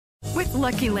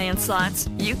Lucky Land Slots,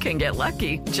 you can get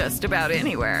lucky just about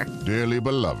anywhere. Dearly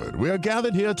beloved, we are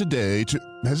gathered here today to...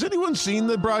 Has anyone seen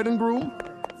the bride and groom?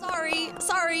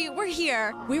 Sorry, we're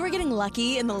here. We were getting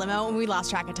lucky in the limo and we lost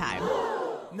track of time.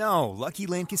 No, Lucky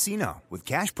Land Casino, with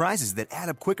cash prizes that add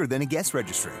up quicker than a guest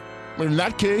registry. In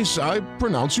that case, I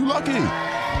pronounce you lucky.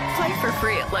 Play for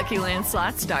free at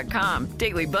LuckyLandSlots.com.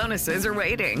 Daily bonuses are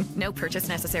waiting. No purchase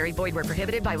necessary. Void where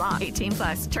prohibited by law.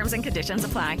 18+. Terms and conditions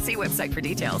apply. See website for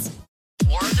details.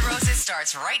 War of the Roses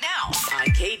starts right now on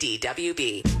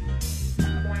KDWB.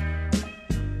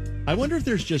 I wonder if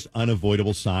there's just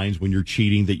unavoidable signs when you're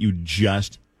cheating that you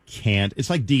just can't. It's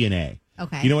like DNA.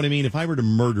 Okay. You know what I mean? If I were to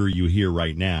murder you here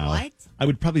right now, What? I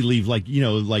would probably leave like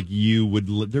you would,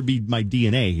 there'd be my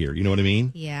DNA here. You know what I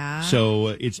mean? Yeah. So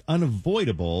it's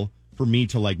unavoidable for me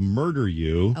to like murder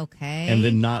you. Okay. And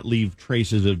then not leave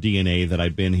traces of DNA that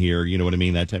I've been here. You know what I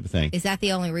mean? That type of thing. Is that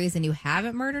the only reason you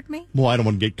haven't murdered me? Well, I don't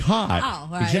want to get caught.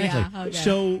 Oh, right, exactly. yeah,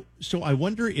 okay. So I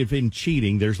wonder if in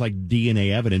cheating there's like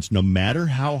DNA evidence. No matter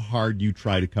how hard you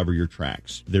try to cover your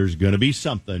tracks, there's going to be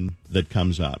something that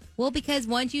comes up. Well, because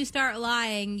once you start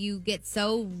lying, you get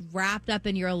so wrapped up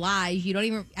in your lies, I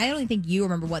don't even think you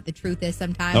remember what the truth is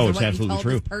sometimes. Oh, or it's what absolutely you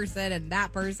told true. This person and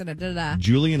that person and da-da-da.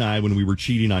 Julie and I, when we were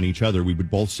cheating on each other, we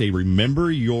would both say, remember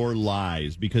your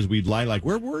lies, because we'd lie like,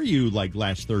 where were you like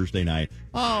last Thursday night?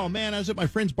 Oh, man, I was at my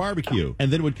friend's barbecue.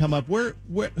 And then it would come up,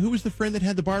 who was the friend that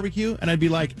had the barbecue? And I'd be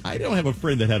like, I don't have a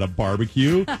friend that had a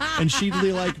barbecue. And she'd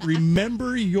be like,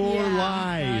 remember your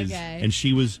lies. Okay. And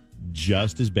she was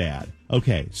just as bad.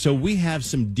 Okay, so we have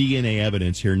some DNA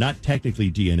evidence here, not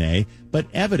technically DNA, but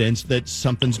evidence that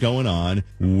something's going on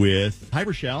with... Hi,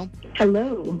 Rochelle.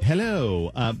 Hello.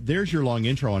 Hello. There's your long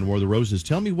intro on War of the Roses.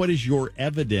 Tell me, what is your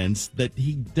evidence that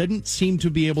he didn't seem to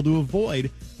be able to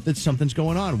avoid that something's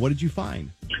going on? What did you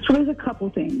find? So there's a couple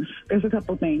things.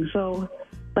 So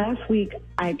last week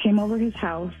I came over his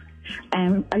house,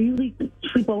 and I usually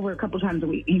sleep over a couple times a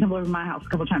week. He comes over to my house a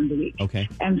couple times a week. Okay.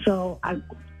 And so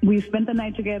we spent the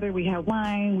night together. We had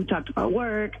wine. We talked about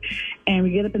work, and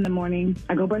we get up in the morning.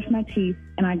 I go brush my teeth,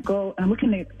 and I'm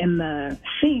looking in the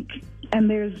sink, and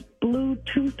there's blue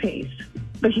toothpaste.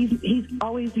 But he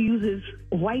always uses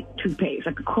white toothpaste,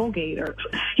 like a Colgate, or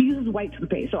he uses white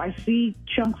toothpaste. So I see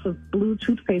chunks of blue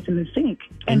toothpaste in the sink.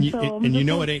 And you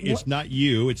know it's not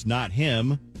you, it's not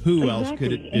him. Who else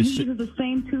could it? And he uses the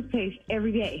same toothpaste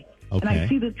every day. Okay. And I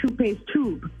see the toothpaste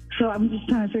tube. So I'm just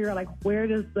trying to figure out, like, where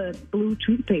does the blue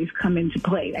toothpaste come into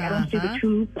play? Like, I don't see the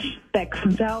tube that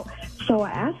comes out. So I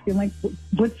asked him, like,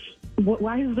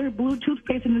 why is there blue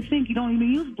toothpaste in the sink? You don't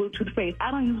even use blue toothpaste.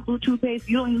 I don't use blue toothpaste.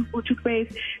 You don't use blue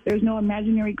toothpaste. There's no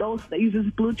imaginary ghost that uses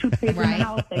blue toothpaste in the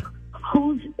house. Like,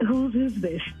 whose is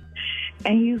this?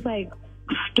 And he's like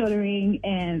stuttering,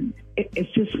 and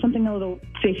it's just something a little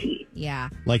fishy. Yeah.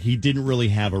 Like he didn't really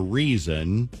have a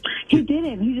reason. He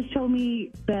didn't. He just told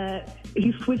me that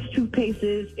he switched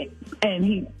toothpastes,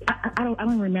 and I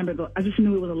don't remember. I just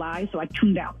knew it was a lie, so I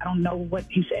tuned out. I don't know what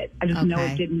he said. I just know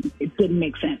it didn't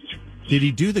make sense. Did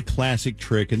he do the classic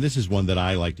trick, and this is one that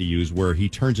I like to use, where he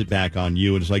turns it back on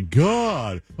you and it's like,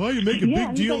 God, why you make a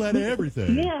big deal out of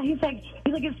everything? Yeah, he's like,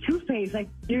 it's toothpaste. Like,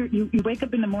 you wake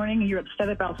up in the morning and you're upset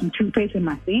about some toothpaste in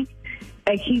my sink.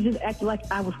 Like, he just acted like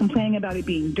I was complaining about it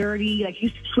being dirty. Like,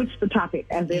 he switched the topic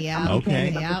as if I'm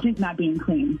complaining about the sink not being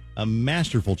clean. A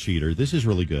masterful cheater. This is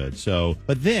really good. So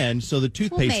the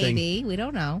toothpaste thing. Maybe. We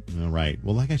don't know. All right.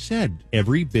 Well, like I said,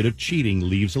 every bit of cheating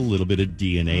leaves a little bit of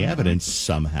DNA evidence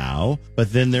somehow.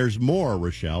 But then there's more,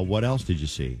 Rochelle. What else did you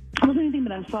see? It wasn't anything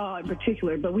that I saw in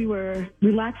particular, but we were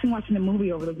relaxing watching a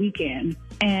movie over the weekend,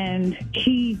 and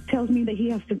he tells me that he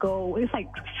has to go. It's like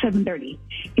 7:30.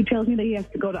 He tells me that he has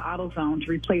to go to AutoZone to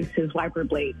replace his wiper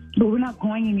blade, but we're not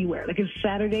going anywhere. Like, it's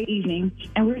Saturday evening,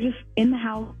 and we're just in the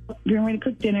house getting ready to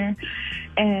cook dinner,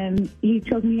 and he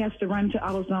tells me he has to run to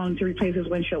AutoZone to replace his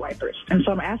windshield wipers. And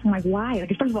so I'm asking, like, why? Like,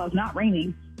 first of all, it's not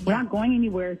raining. We're not going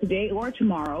anywhere today or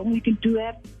tomorrow. We can do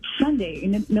that Sunday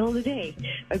in the middle of the day.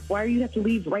 Like, why do you have to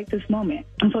leave right this moment?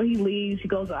 And so he leaves. He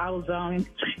goes to AutoZone.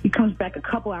 He comes back a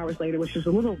couple hours later, which is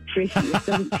a little fishy. It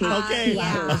doesn't take 2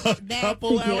 hours. A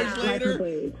couple hours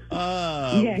later?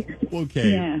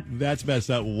 Okay. Yeah. That's messed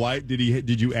up. Why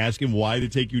did you ask him why did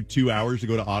it take you 2 hours to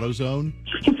go to AutoZone?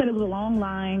 He said it was a long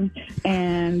line,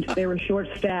 and they were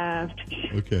short-staffed.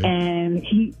 Okay. And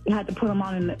he had to put them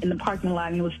on in the parking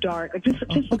lot, and it was dark. Like, just a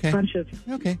bunch of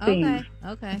things.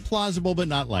 Okay. Plausible, but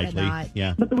not likely.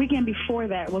 Yeah. But the weekend before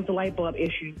that was the light bulb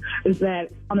issue. Is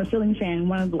that on the ceiling fan,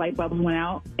 one of the light bulbs went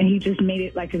out, and he just made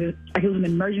it like it was an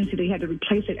emergency. They had to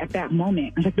replace it at that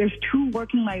moment. It's like, there's 2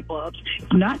 working light bulbs.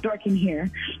 It's not dark in here.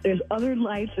 There's other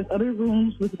lights. There's other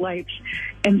rooms with lights.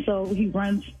 And so he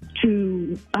runs to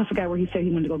I forgot where he said he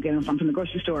wanted to go get them from the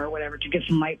grocery store or whatever to get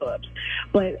some light bulbs.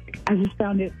 But I just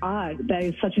found it odd that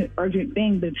it's such an urgent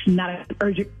thing, but it's not an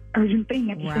urgent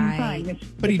thing at the same time.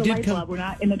 But he it's a did light bulb. We're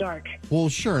not in the dark. Well,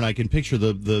 sure, and I can picture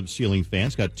the ceiling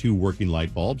fan's got 2 working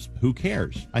light bulbs. Who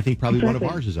cares? I think probably one of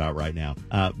ours is out right now.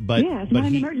 But yeah, it's not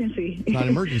an emergency. It's not an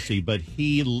emergency, but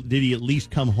did he at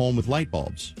least come home with light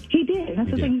bulbs? He did. That's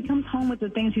He the did. thing. He comes home with the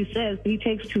things he says, but he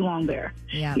takes too long there.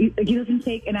 Yeah. He doesn't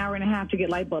take an hour and a half to get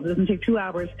light bulbs. It doesn't take 2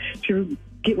 hours to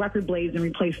get wiper blades and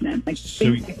replace them. Like,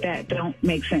 things like that don't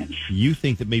make sense. You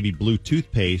think that maybe blue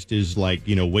toothpaste is like,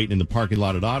 waiting in the parking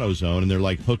lot at AutoZone and they're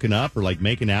like hooking up or like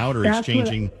making out or That's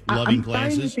exchanging what loving I'm starting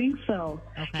to glances? think so.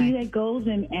 Okay. He like goes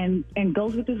and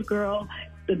goes with this girl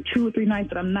the 2 or 3 nights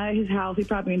that I'm not at his house. He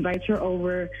probably invites her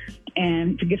over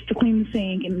and gets to clean the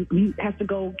sink, and he has to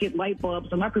go get light bulbs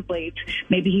and wiper blades.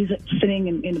 Maybe he's sitting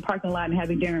in the parking lot and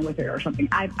having dinner with her or something.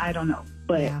 I don't know,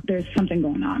 but there's something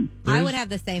going on. I would have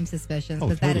the same suspicions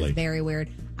because that totally. is very weird.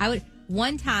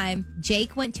 One time,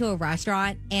 Jake went to a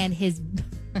restaurant and his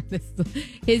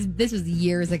this was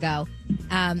years ago.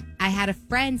 I had a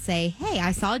friend say, "Hey,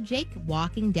 I saw Jake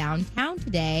walking downtown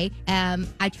today.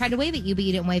 I tried to wave at you, but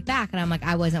you didn't wave back." And I'm like,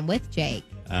 "I wasn't with Jake."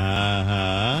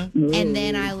 Uh-huh. And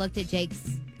then I looked at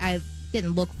Jake's. I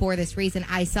didn't look for this reason.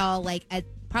 I saw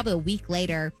probably a week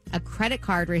later a credit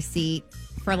card receipt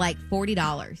for like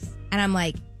 $40, and I'm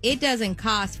like, it doesn't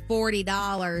cost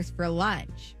 $40 for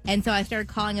lunch. And so I started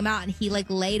calling him out, and he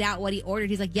laid out what he ordered.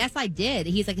 He's like, yes, I did.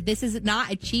 He's like, this is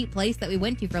not a cheap place that we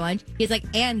went to for lunch. He's like,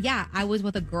 and yeah, I was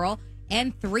with a girl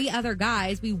and 3 other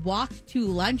guys. We walked to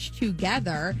lunch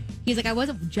together. He's like, I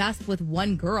wasn't just with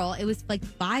one girl. It was like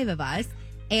 5 of us.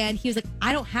 And he was like,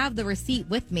 I don't have the receipt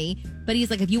with me. But he's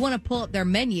like, if you want to pull up their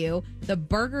menu, the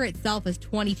burger itself is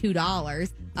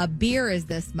 $22. A beer is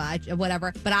this much or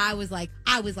whatever. But I was like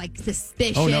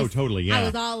suspicious. Oh, no, totally, yeah. I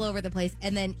was all over the place.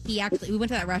 And then we went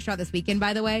to that restaurant this weekend,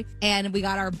 by the way, and we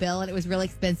got our bill, and it was really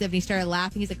expensive. And he started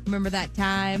laughing. He's like, remember that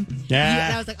time? Yeah.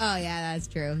 And I was like, oh, yeah, that's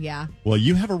true. Yeah. Well,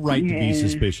 you have a right to be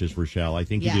suspicious, Rochelle. I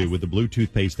think you do. With the blue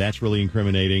toothpaste, that's really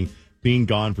incriminating. Being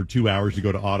gone for 2 hours to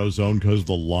go to AutoZone because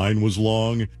the line was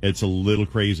long, it's a little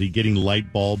crazy. Getting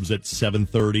light bulbs at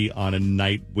 7:30 on a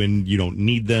night when you don't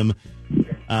need them.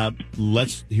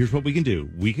 Here's what we can do.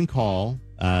 We can call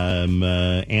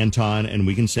Anton, and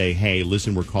we can say, hey,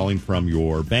 listen, we're calling from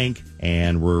your bank,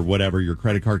 and we're your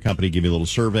credit card company, give you a little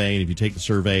survey, and if you take the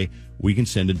survey, we can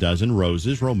send a dozen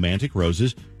roses, romantic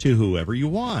roses, to whoever you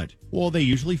want. Well, they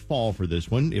usually fall for this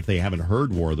one. If they haven't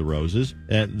heard War of the Roses,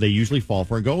 they usually fall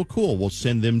for it and go, oh, cool, we'll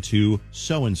send them to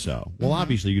so-and-so. Well,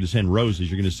 obviously, you're going to send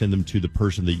roses. You're going to send them to the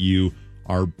person that you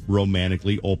are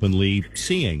romantically, openly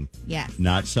seeing. Yes.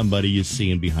 Not somebody is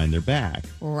seeing behind their back.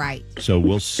 Right. So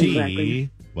we'll see. Exactly.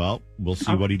 Well, we'll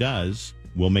see what he does.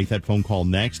 We'll make that phone call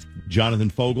next. Jonathan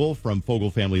Fogel from Fogel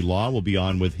Family Law will be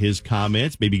on with his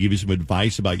comments, maybe give you some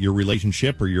advice about your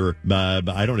relationship or your,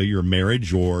 your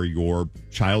marriage or your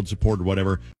child support or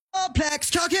whatever.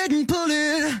 Plex, tuck it and pull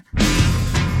it.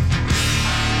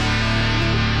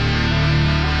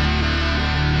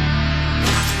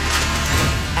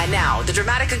 And now, the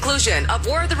dramatic conclusion of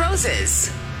War of the Roses.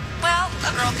 Well,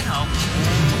 a girl can hope.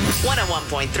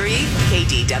 101.3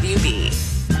 KDWB.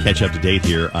 Catch up to date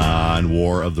here on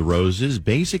War of the Roses.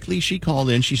 Basically, she called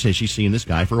in. She says she's seen this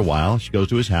guy for a while. She goes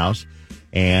to his house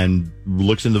and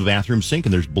looks in the bathroom sink,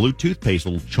 and there's blue toothpaste,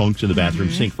 little chunks in the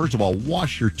bathroom sink. First of all,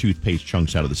 wash your toothpaste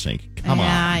chunks out of the sink. Come on.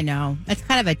 Yeah, I know. It's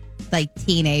kind of a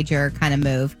teenager kind of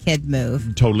move, kid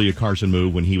move. Totally a Carson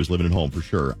move when he was living at home, for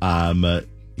sure.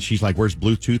 She's like, where's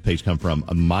blue toothpaste come from?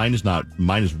 Mine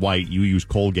is white. You use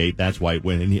Colgate. That's white.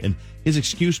 And his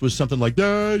excuse was something like,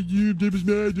 I don't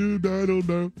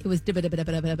know. It was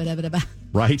dibba-dibba-dibba-dibba-dibba-dibba.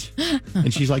 Right?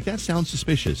 And she's like, that sounds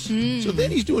suspicious. So then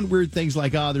he's doing weird things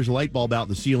like, there's a light bulb out in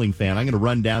the ceiling fan. I'm going to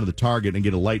run down to the Target and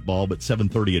get a light bulb at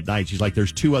 7:30 at night. She's like,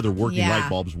 there's 2 other working light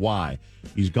bulbs. Why?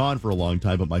 He's gone for a long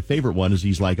time, but my favorite one is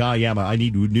he's like, I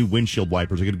need new windshield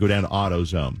wipers. I got to go down to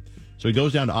AutoZone. So he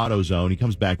goes down to AutoZone. He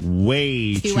comes back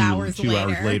way 2 hours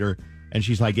later. And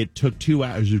she's like, it took 2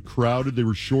 hours. It was crowded. They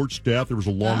were short-staffed. There was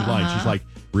a long line. She's like,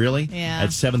 really? Yeah. At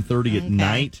 7:30 at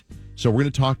night? So we're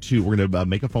going to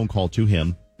make a phone call to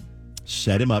him,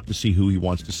 set him up to see who he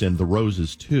wants to send the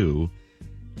roses to.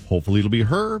 Hopefully it'll be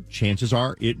her. Chances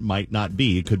are it might not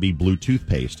be. It could be blue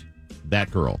toothpaste.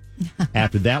 That girl.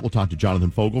 After that, we'll talk to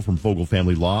Jonathan Fogel from Fogel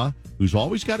Family Law, who's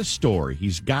always got a story.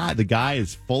 The guy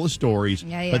is full of stories,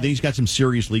 but then he's got some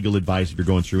serious legal advice if you're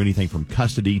going through anything from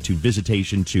custody to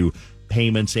visitation to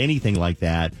payments, anything like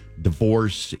that,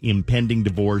 divorce, impending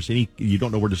divorce. You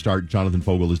don't know where to start. Jonathan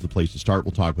Fogel is the place to start.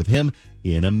 We'll talk with him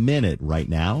in a minute. Right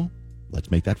now,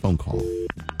 let's make that phone call.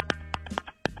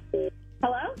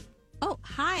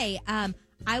 Hi.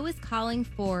 I was calling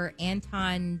for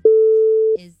Anton.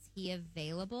 Is he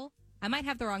available? I might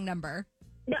have the wrong number.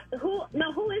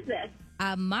 Who is this?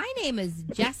 My name is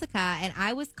Jessica, and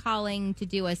I was calling to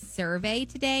do a survey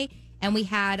today, and we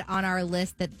had on our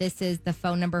list that this is the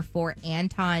phone number for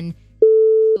Anton,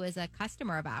 who is a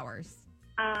customer of ours.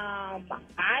 I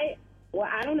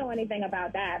don't know anything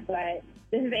about that, but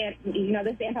this is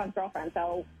Anton's girlfriend,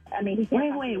 so I mean, he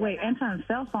can't. Wait, Anton's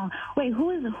cell phone. Wait,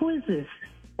 who is this?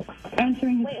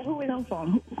 Answering his cell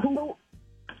phone. Who?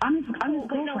 I'm his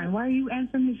girlfriend. Why are you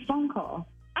answering his phone call?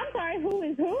 I'm sorry, who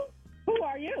is who? Who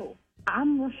are you?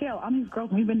 I'm Rochelle. I'm his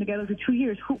girlfriend. We've been together for 2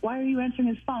 years. Why are you answering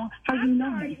his phone? How do you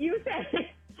know him? You said.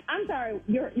 I'm sorry.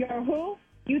 You're who?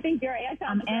 You think you're Anton's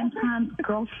girlfriend? I'm Anton's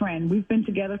girlfriend. We've been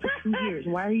together for 2 years.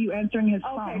 Why are you answering his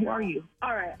phone? Who are you?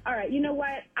 All right. You know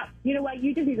what?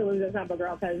 You just need to lose this number,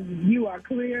 girl, because you are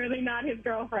clearly not his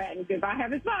girlfriend. If I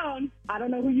have his phone, I don't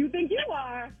know who you think you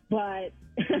are, but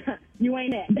you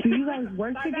ain't it. Do you guys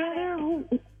work together?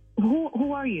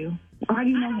 Who are you? How do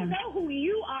you know him? I don't know who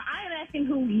you are. I am asking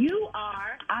who you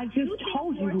are. I just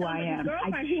told you who I am.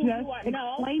 I just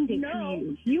explained it to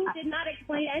you. You did not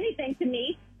explain anything to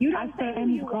me. You don't say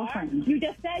I'm his girlfriend. You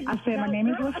just said. I said my name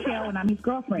is Rochelle and I'm his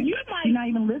girlfriend. You're not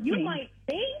even listening.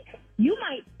 You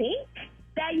might think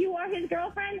that you are his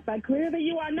girlfriend, but clearly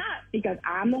you are not, because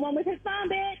I'm the one with his phone,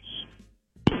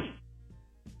 bitch.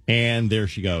 And there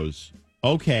she goes.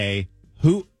 Okay,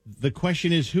 who? The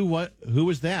question is, who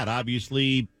is that?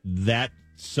 Obviously, that's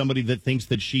somebody that thinks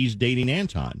that she's dating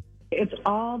Anton. It's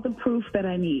all the proof that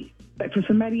I need. Like, for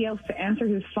somebody else to answer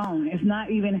his phone, it's not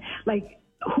even like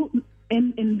who.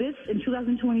 In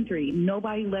 2023,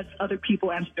 nobody lets other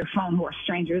people answer their phone who are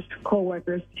strangers,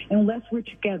 co-workers, unless we're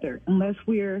together, unless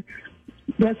we're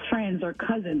best friends or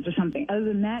cousins or something. Other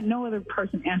than that, no other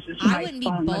person answers my phone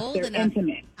unless they're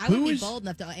intimate. I wouldn't be bold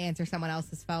enough to answer someone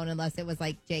else's phone unless it was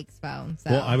like Jake's phone.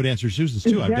 So. Well, I would answer Susan's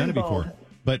too. I've done it before. Bold.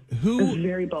 But who? It's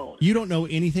very bold. You don't know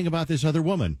anything about this other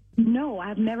woman? No,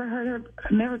 I've never heard her,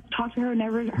 never talked to her,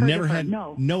 never heard of her.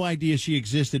 No idea she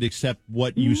existed except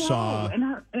what you saw. And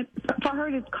for her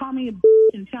to call me a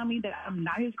and tell me that I'm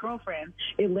not his girlfriend,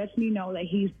 it lets me know that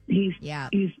he's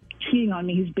cheating on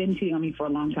me. He's been cheating on me for a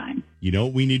long time. You know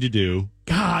what we need to do?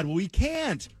 God, we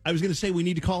can't. I was going to say we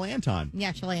need to call Anton.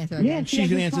 Yeah, she'll answer again. Yeah, she's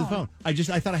going to answer the phone. I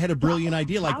thought I had a brilliant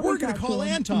idea. Like, we're going to call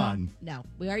Anton. No,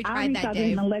 we already tried that,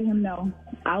 Dave. I'll let him know.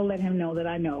 I'll let him know that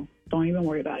I know. Don't even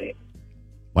worry about it.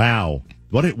 Wow.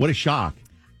 What a shock.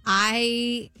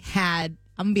 I'm going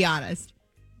to be honest,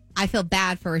 I feel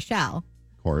bad for Rochelle.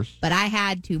 Of course. But I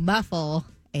had to muffle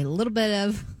a little bit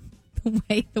of the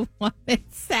way the woman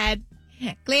said,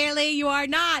 clearly you are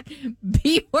not.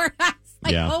 Be where I was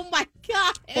like, oh my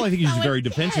God. Well, I think he's very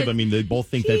defensive. I mean, they both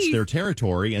think that's their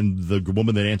territory, and the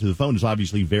woman that answered the phone is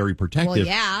obviously very protective. Well,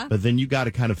 yeah. But then you got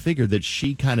to kind of figure that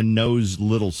she kind of knows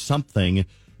little something,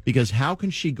 because how can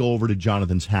she go over to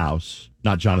Jonathan's house?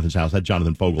 Not Jonathan's house. That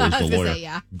Jonathan Fogel is the lawyer. Say,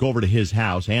 go over to his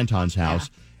house, Anton's house,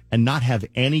 and not have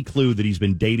any clue that he's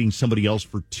been dating somebody else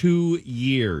for 2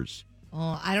 years.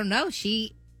 Well, I don't know.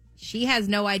 She has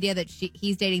no idea that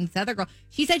he's dating this other girl.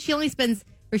 She said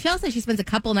Rochelle says she spends a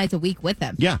couple nights a week with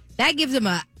him. Yeah. That gives him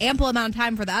an ample amount of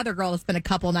time for the other girl to spend a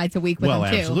couple nights a week with him, too.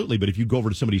 Well, absolutely. But if you go over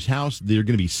to somebody's house, there are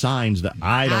going to be signs that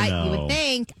I don't know. You would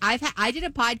think. I did a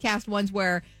podcast once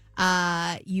where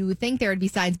you would think there would be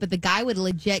signs, but the guy would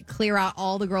legit clear out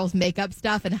all the girl's makeup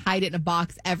stuff and hide it in a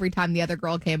box every time the other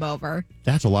girl came over.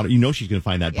 That's a lot of... she's going to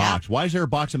find that box. Why is there a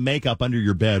box of makeup under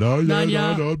your bed?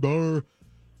 Nunya,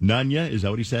 is that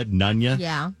what he said? Nunya?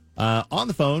 Yeah. On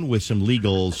the phone with some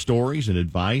legal stories and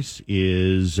advice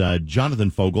is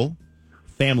Jonathan Fogel,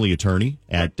 family attorney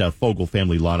at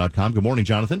FogelFamilyLaw.com. Good morning,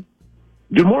 Jonathan.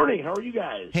 Good morning. How are you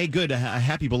guys? Hey, good.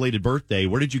 Happy belated birthday.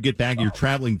 Where did you get back? You're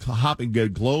traveling, hopping,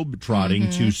 globe-trotting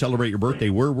to celebrate your birthday.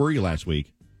 Where were you last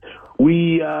week?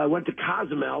 We went to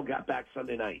Cozumel, got back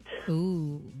Sunday night.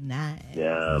 Ooh, nice.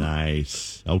 Yeah.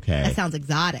 Nice. Okay. That sounds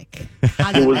exotic.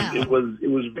 It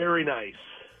was very nice.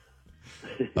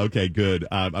 Okay, good.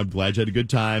 I'm glad you had a good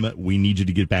time. We need you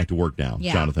to get back to work now,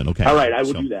 Jonathan. Okay. All right, I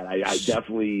will do that. I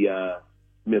definitely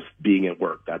missed being at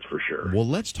work, that's for sure. Well,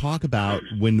 let's talk about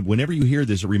whenever you hear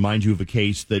this, it reminds you of a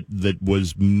case that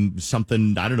was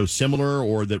something, I don't know, similar,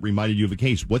 or that reminded you of a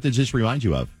case. What does this remind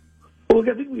you of? Well, look,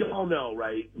 I think we all know,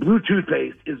 right? Blue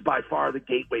toothpaste is by far the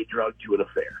gateway drug to an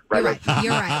affair, right?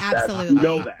 You're right. Absolutely. You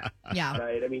know that. Yeah.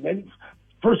 Right? I mean,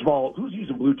 first of all, who's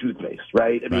using blue toothpaste,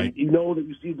 right? I mean, you know that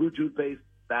you see blue toothpaste,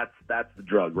 that's the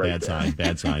drug, right?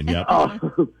 Bad sign, yep.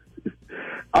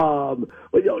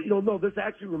 But no, this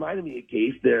actually reminded me of a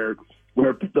case there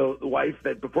where the wife,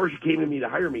 that before she came to me to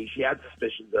hire me, she had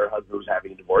suspicions that her husband was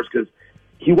having a divorce because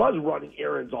he was running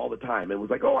errands all the time and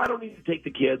was like, oh, I don't need to take the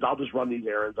kids. I'll just run these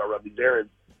errands. I'll run these errands.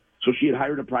 So she had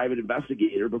hired a private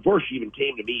investigator. Before she even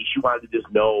came to me, she wanted to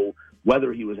just know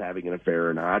whether he was having an affair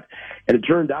or not. And it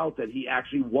turned out that he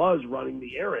actually was running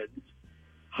the errands.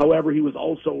 However, he was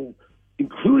also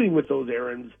including with those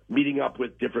errands, meeting up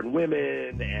with different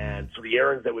women. And so the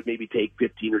errands that would maybe take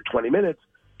 15 or 20 minutes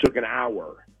took an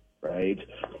hour, right?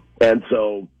 And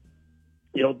so,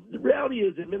 you know, the reality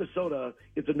is in Minnesota,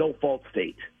 it's a no-fault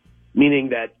state, meaning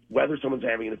that whether someone's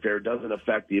having an affair doesn't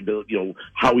affect the ability, you know,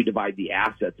 how we divide the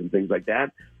assets and things like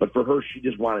that. But for her, she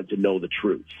just wanted to know the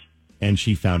truth. And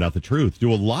she found out the truth.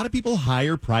 Do a lot of people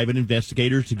hire private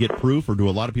investigators to get proof, or do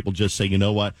a lot of people just say, you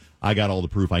know what, I got all the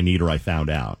proof I need, or I found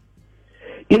out?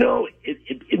 You know,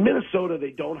 in Minnesota,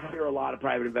 they don't hire a lot of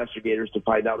private investigators to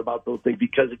find out about those things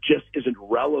because it just isn't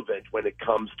relevant when it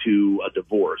comes to a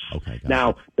divorce. Okay,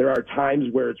 now, there are times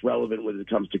where it's relevant when it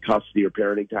comes to custody or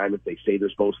parenting time if they say they're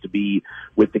supposed to be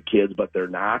with the kids, but they're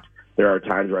not. There are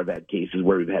times where I've had cases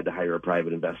where we've had to hire a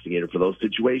private investigator for those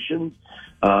situations,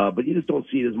 but you just don't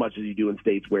see it as much as you do in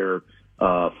states where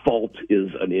fault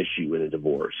is an issue in a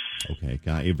divorce.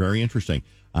 Okay, very interesting.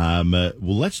 Well,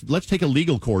 let's take a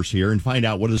legal course here and find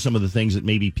out what are some of the things that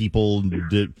maybe people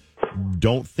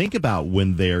don't think about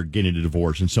when they're getting a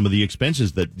divorce, and some of the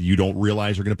expenses that you don't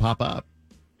realize are going to pop up.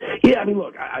 Yeah, I mean,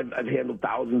 look, I've handled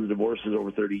thousands of divorces over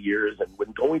 30 years, and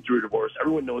when going through a divorce,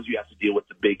 everyone knows you have to deal with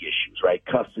the big issues, right?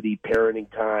 Custody,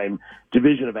 parenting time,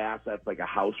 division of assets like a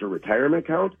house or retirement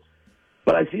account.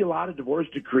 But I see a lot of divorce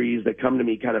decrees that come to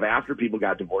me kind of after people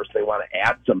got divorced. They want to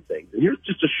add some things. And here's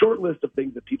just a short list of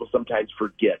things that people sometimes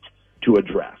forget to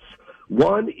address.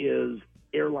 One is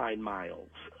airline miles,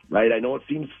 right? I know it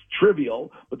seems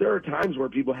trivial, but there are times where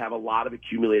people have a lot of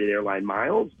accumulated airline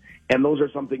miles, and those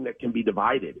are something that can be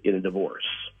divided in a divorce.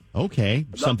 Okay,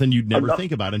 something you'd never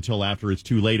think about until after it's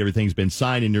too late. Everything's been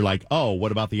signed, and you're like, oh,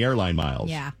 what about the airline miles?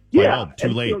 Yeah. Yeah. Oh, too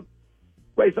late. You know,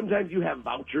 right, sometimes you have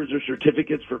vouchers or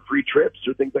certificates for free trips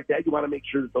or things like that. You want to make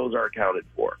sure that those are accounted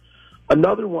for.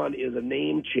 Another one is a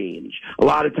name change. A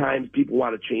lot of times people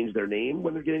want to change their name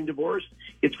when they're getting divorced.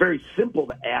 It's very simple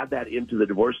to add that into the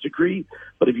divorce decree,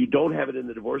 but if you don't have it in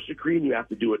the divorce decree and you have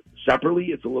to do it separately,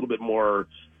 it's a little bit more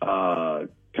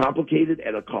complicated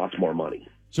and it costs more money.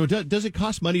 So does it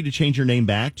cost money to change your name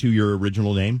back to your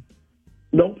original name?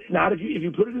 No, not if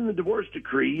you put it in the divorce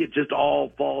decree. It just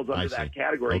all falls under that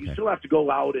category. Okay. You still have to go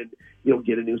out and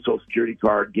get a new Social Security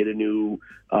card, get a new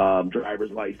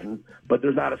driver's license, but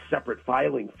there's not a separate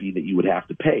filing fee that you would have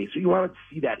to pay. So you want to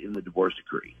see that in the divorce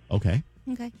decree. Okay.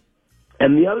 Okay.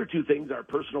 And the other two things are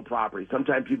personal property.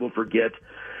 Sometimes people forget,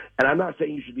 and I'm not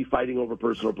saying you should be fighting over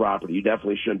personal property. You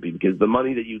definitely shouldn't be, because the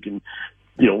money that you can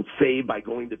save by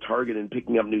going to Target and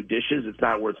picking up new dishes, it's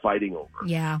not worth fighting over.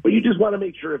 Yeah. But you just want to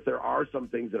make sure if there are some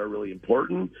things that are really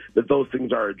important, that those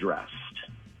things are addressed.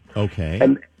 Okay.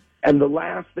 And the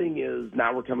last thing is,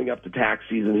 now we're coming up to tax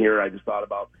season here, I just thought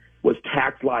about, was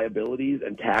tax liabilities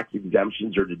and tax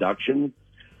exemptions or deductions.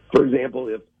 For example,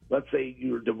 if, let's say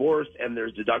you're divorced and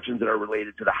there's deductions that are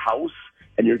related to the house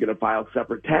and you're going to file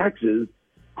separate taxes,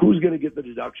 who's going to get the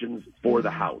deductions for the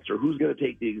house, or who's going to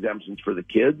take the exemptions for the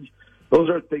kids? Those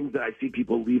are things that I see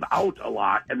people leave out a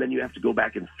lot, and then you have to go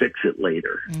back and fix it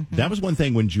later. Mm-hmm. That was one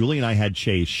thing when Julie and I had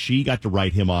Chase. She got to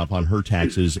write him off on her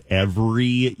taxes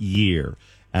every year.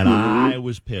 And I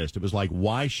was pissed. It was like,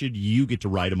 why should you get to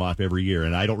write him off every year?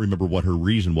 And I don't remember what her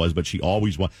reason was, but she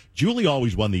always won. Julie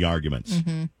always won the arguments.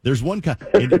 Mm-hmm. There's one,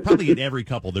 probably in every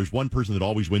couple, there's one person that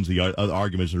always wins the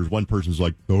arguments, and there's one person's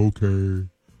like, okay,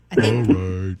 all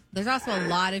right. There's also a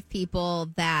lot of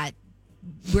people that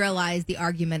realize the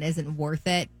argument isn't worth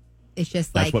it. It's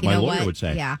just that's like, what you my know lawyer what? would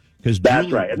say. Yeah.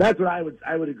 That's right. And that's what I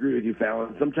would agree with you,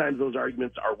 Fallon. Sometimes those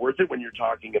arguments are worth it when you're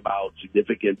talking about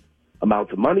significant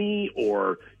amounts of money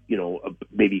or,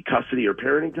 maybe custody or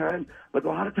parenting time. But a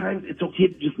lot of times it's okay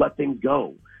to just let things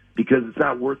go because it's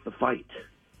not worth the fight.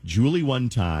 Julie one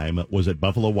time was at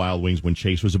Buffalo Wild Wings when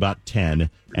Chase was about 10,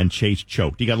 and Chase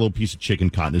choked. He got a little piece of chicken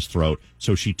caught in his throat.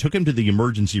 So she took him to the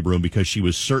emergency room because she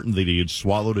was certain that he had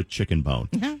swallowed a chicken bone.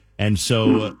 Mm-hmm. And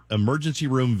so emergency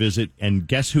room visit, and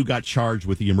guess who got charged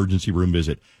with the emergency room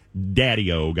visit?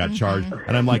 Daddy-O got charged.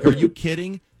 And I'm like, are you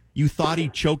kidding? You thought he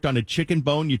choked on a chicken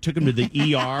bone? You took him to the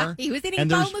ER? He was eating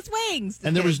boneless wings.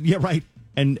 And there was, yeah, right.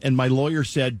 And my lawyer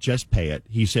said, just pay it.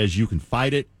 He says, you can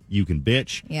fight it. You can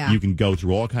bitch. Yeah. You can go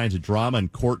through all kinds of drama and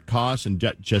court costs and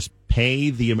just pay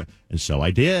the. And so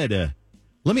I did. Can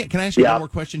I ask you one more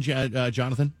question,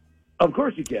 Jonathan? Of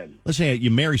course you can. Let's say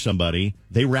you marry somebody,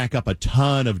 they rack up a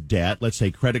ton of debt. Let's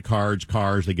say credit cards,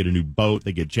 cars, they get a new boat,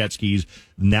 they get jet skis.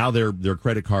 Now their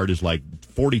credit card is like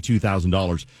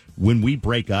 $42,000. When we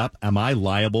break up, am I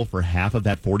liable for half of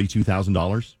that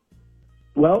 $42,000?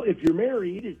 Well, if you're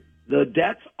married, the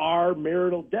debts are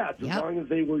marital debts as long as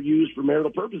they were used for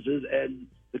marital purposes, and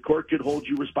the court could hold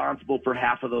you responsible for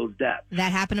half of those debts.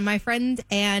 That happened to my friend,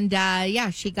 and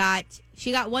she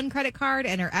got one credit card,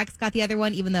 and her ex got the other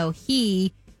one, even though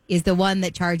he is the one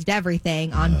that charged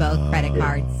everything on both credit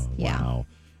cards. Wow.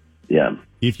 Yeah.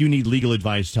 If you need legal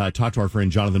advice, talk to our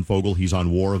friend Jonathan Fogel. He's on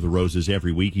War of the Roses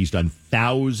every week. He's done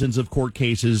thousands of court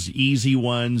cases, easy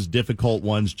ones, difficult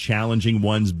ones, challenging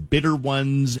ones, bitter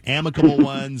ones, amicable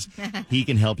ones. He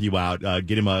can help you out. Find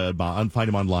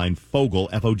him online, Fogel,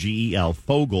 Fogel,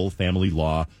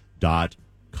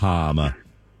 FogelFamilyLaw.com.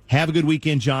 Have a good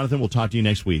weekend, Jonathan. We'll talk to you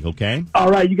next week, okay? All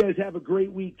right. You guys have a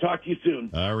great week. Talk to you soon.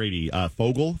 All righty.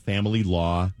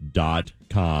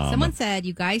 FogelFamilyLaw.com. Someone said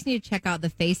you guys need to check out the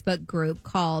Facebook group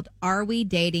called Are We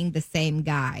Dating the Same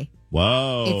Guy?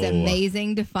 Whoa. It's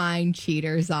amazing to find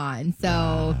cheaters on.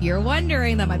 So if you're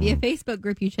wondering, that might be a Facebook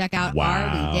group you check out.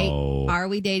 Wow. Are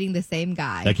we dating the same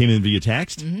guy? That came in via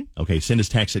text? Mm-hmm. Okay, send us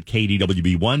text at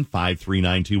KDWB1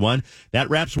 53921. That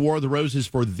wraps War of the Roses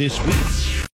for this week.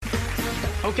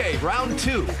 Okay, round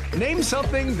two. Name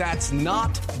something that's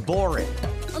not boring.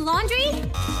 A laundry?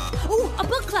 Ooh, a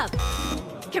book club.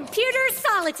 Computer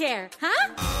solitaire,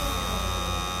 huh?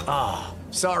 Ah,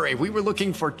 sorry, we were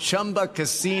looking for Chumba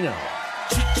Casino.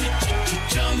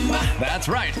 That's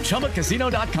right,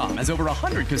 ChumbaCasino.com has over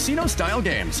 100 casino-style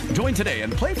games. Join today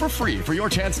and play for free for your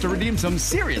chance to redeem some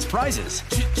serious prizes.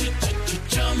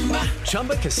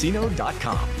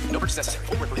 ChumbaCasino.com. No purchase necessary.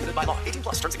 Void where prohibited by law. 18+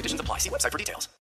 terms and conditions apply. See website for details.